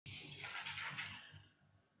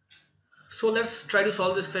So let's try to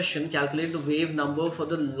solve this question. Calculate the wave number for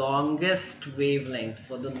the longest wavelength.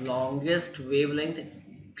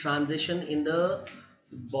 Transition in the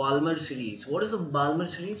Balmer series. What is the Balmer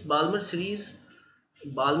series? Balmer series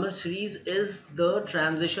is the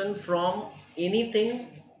transition from anything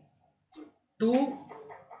to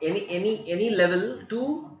any level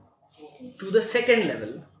to the second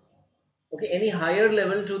level. Okay, any higher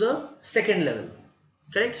level to the second level.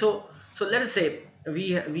 Correct? So let us say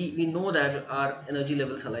we know that our energy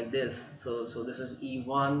levels are like this. So this is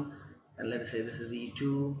E1, and let us say this is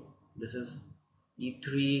E2, this is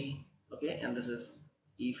E3, okay, and this is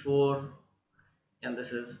E4, and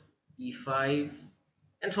this is E5,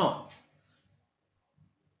 and so on.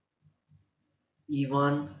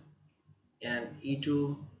 E1 and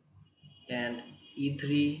E2 and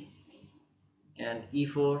E3 and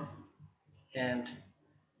E4 and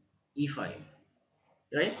E5,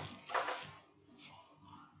 right?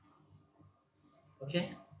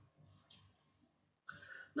 Okay.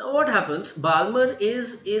 Now what happens? Balmer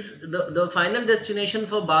is the final destination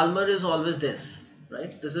for Balmer is always this,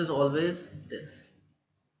 right? This is always this.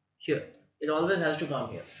 Here. It always has to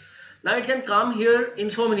come here. Now it can come here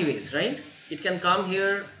in so many ways, right? It can come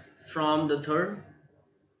here from the third,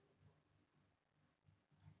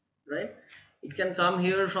 right? It can come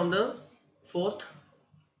here from the fourth.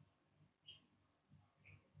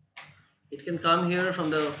 It can come here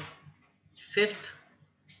from the fifth,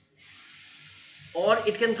 or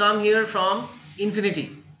it can come here from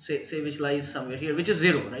infinity, say which lies somewhere here, which is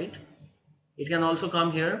 0, right? It can also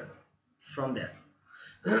come here from there.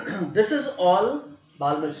 This is all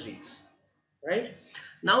Balmer series, right?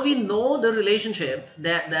 Now we know the relationship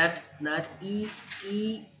that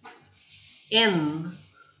En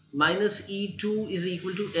minus E2 is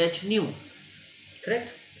equal to h nu,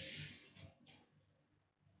 correct?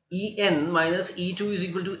 En minus E2 is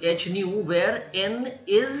equal to h nu, where n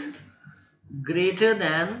is greater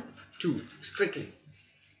than 2 strictly,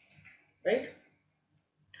 right?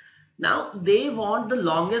 Now they want the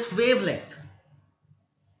longest wavelength.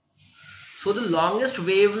 So the longest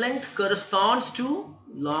wavelength corresponds to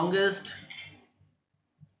longest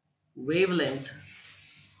wavelength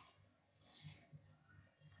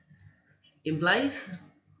implies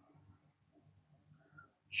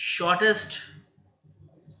shortest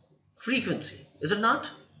frequency, is it not?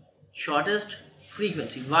 Shortest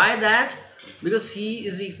frequency. Why that? Because C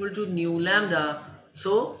is equal to nu lambda.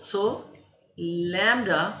 So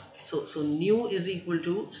lambda, so nu is equal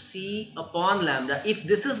to C upon lambda. If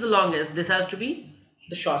this is the longest, this has to be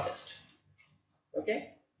the shortest.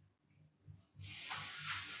 Okay.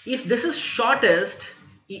 If this is shortest,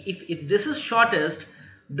 if this is shortest,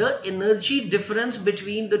 the energy difference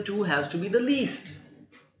between the two has to be the least.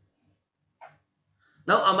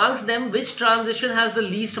 Now amongst them, which transition has the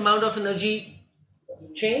least amount of energy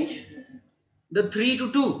change? The 3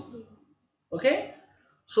 to 2. Okay.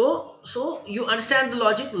 So you understand the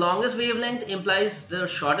logic. Longest wavelength implies the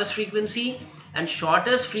shortest frequency, and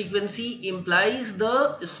shortest frequency implies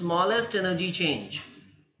the smallest energy change.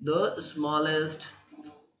 The smallest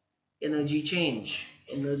energy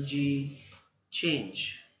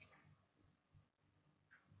change.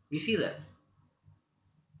 We see that.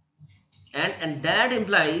 And that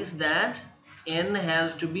implies that n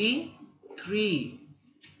has to be 3.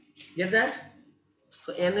 Get that?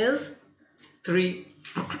 So n is 3.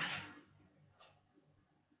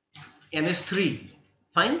 N is 3.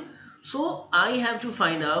 Fine. So I have to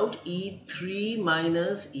find out E3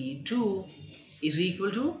 minus E2 is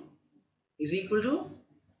equal to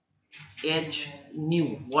h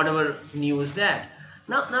nu, whatever nu is that.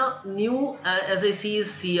 Now nu as I see is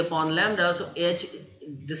C upon lambda. So h,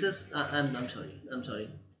 this is I'm sorry.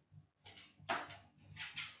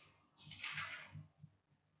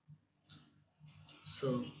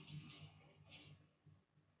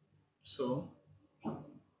 So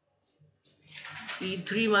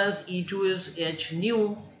E3 minus E2 is h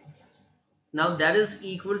nu. Now that is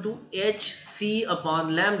equal to hc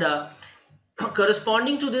upon lambda.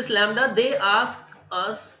 Corresponding to this lambda, they ask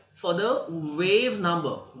us for the wave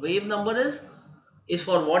number. Wave number is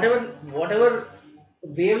for whatever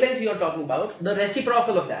wavelength you are talking about, the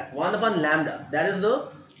reciprocal of that, 1 upon lambda. That is the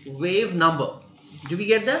wave number. Do we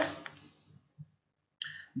get that?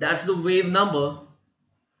 That's the wave number.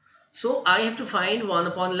 So I have to find 1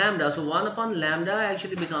 upon lambda. So 1 upon lambda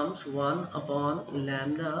actually becomes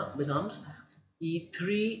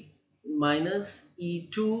E3 minus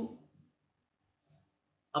E2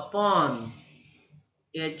 upon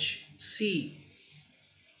HC.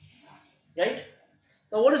 Right?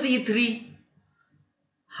 Now what is E3?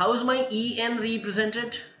 How is my En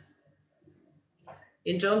represented?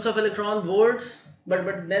 in terms of electron volts, but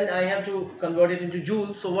then I have to convert it into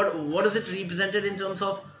joules. So what is it represented in terms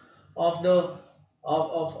of the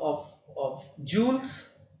of joules?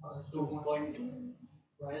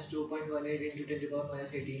 Minus 2.18 into 10 to the power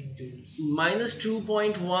minus 18 joules. Minus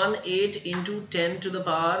 2.18 into 10 to the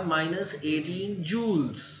power minus 18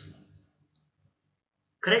 joules.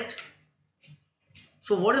 Correct?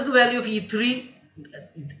 So what is the value of E3?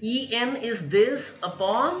 En is this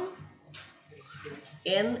upon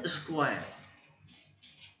n square.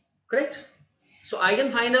 Correct? So I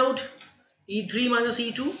can find out E3 minus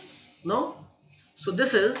E2? No? So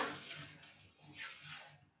this is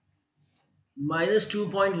minus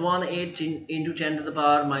 2.18 into 10 to the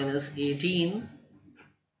power minus 18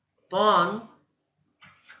 upon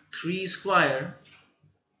 3 square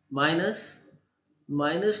minus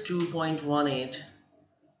 2.18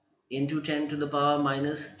 into 10 to the power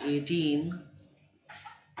minus 18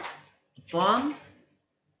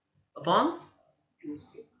 upon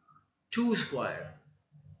 2 square.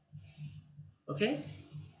 Okay,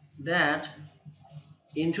 that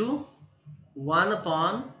into 1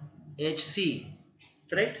 upon HC.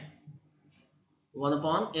 Correct? 1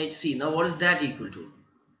 upon HC. Now what is that equal to?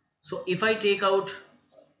 So if I take out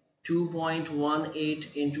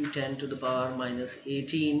 2.18 into 10 to the power minus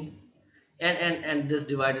 18 and this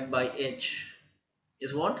divided by H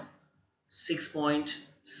is what?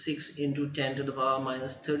 6.6 into 10 to the power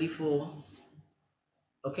minus 34,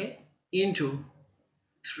 okay, into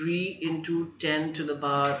 3 into 10 to the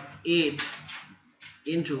power 8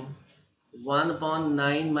 into 1 upon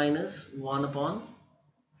 9 minus 1 upon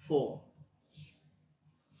 4.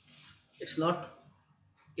 It's not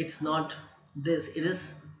this, it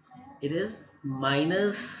is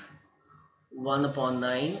minus 1 upon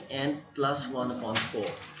 9 and plus 1 upon 4,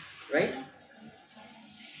 right?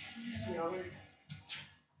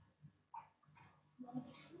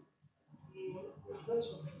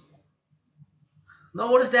 Now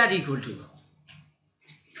what is that equal to?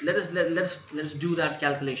 Let's do that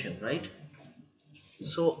calculation, right?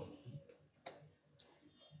 So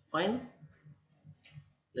fine,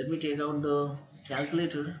 let me take out the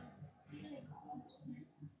calculator.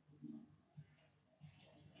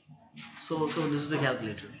 So this is the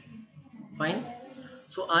calculator. Fine.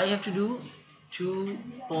 So I have to do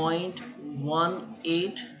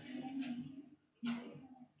 2.18,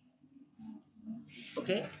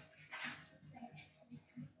 okay,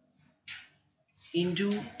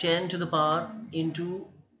 into 10 to the power into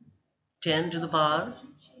 10 to the power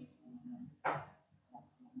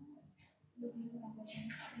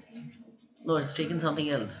no, it's taken something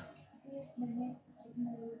else.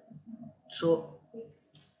 So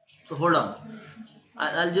hold on,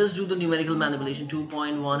 I'll just do the numerical manipulation.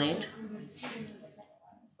 2.18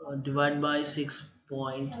 divided by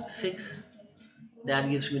 6.6, that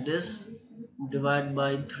gives me this, divided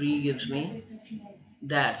by 3 gives me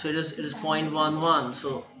that. So it is 0.11.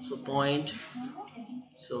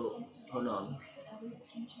 So hold on,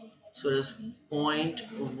 so it is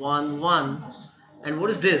 0.11. and what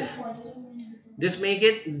is this? This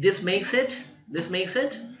makes it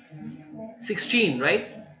 16, right?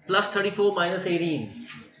 Plus 34 minus 18.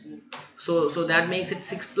 So that makes it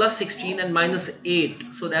 6 plus 16 and minus 8.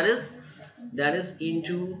 So that is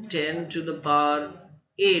into 10 to the power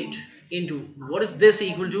 8 into, what is this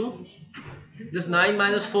equal to? This 9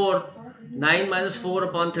 minus 4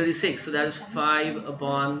 upon 36. So that is 5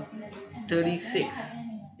 upon 36,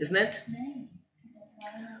 isn't it?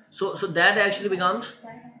 So that actually becomes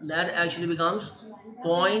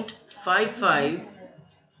 0.55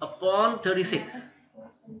 upon 36,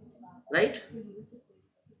 right?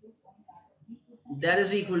 That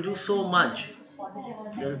is equal to so much.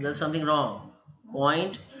 There's something wrong.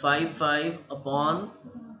 0.55 upon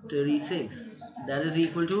 36, that is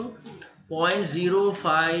equal to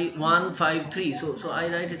 0.05153. So I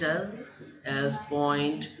write it as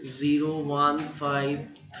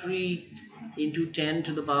 0.0153 into 10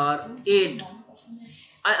 to the power 8.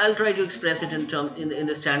 I'll try to express it in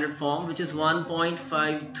the standard form, which is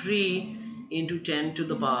 1.53 into 10 to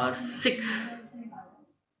the power 6.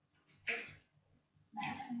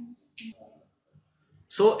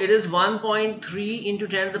 So it is 1.3 into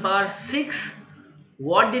 10 to the power 6.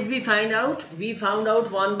 What did we find out? We found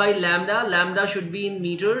out 1 by lambda. Lambda should be in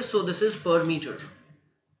meters, so this is per meter.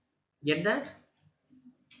 Get that?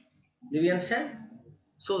 Do we understand?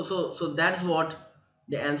 So that's what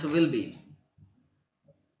the answer will be.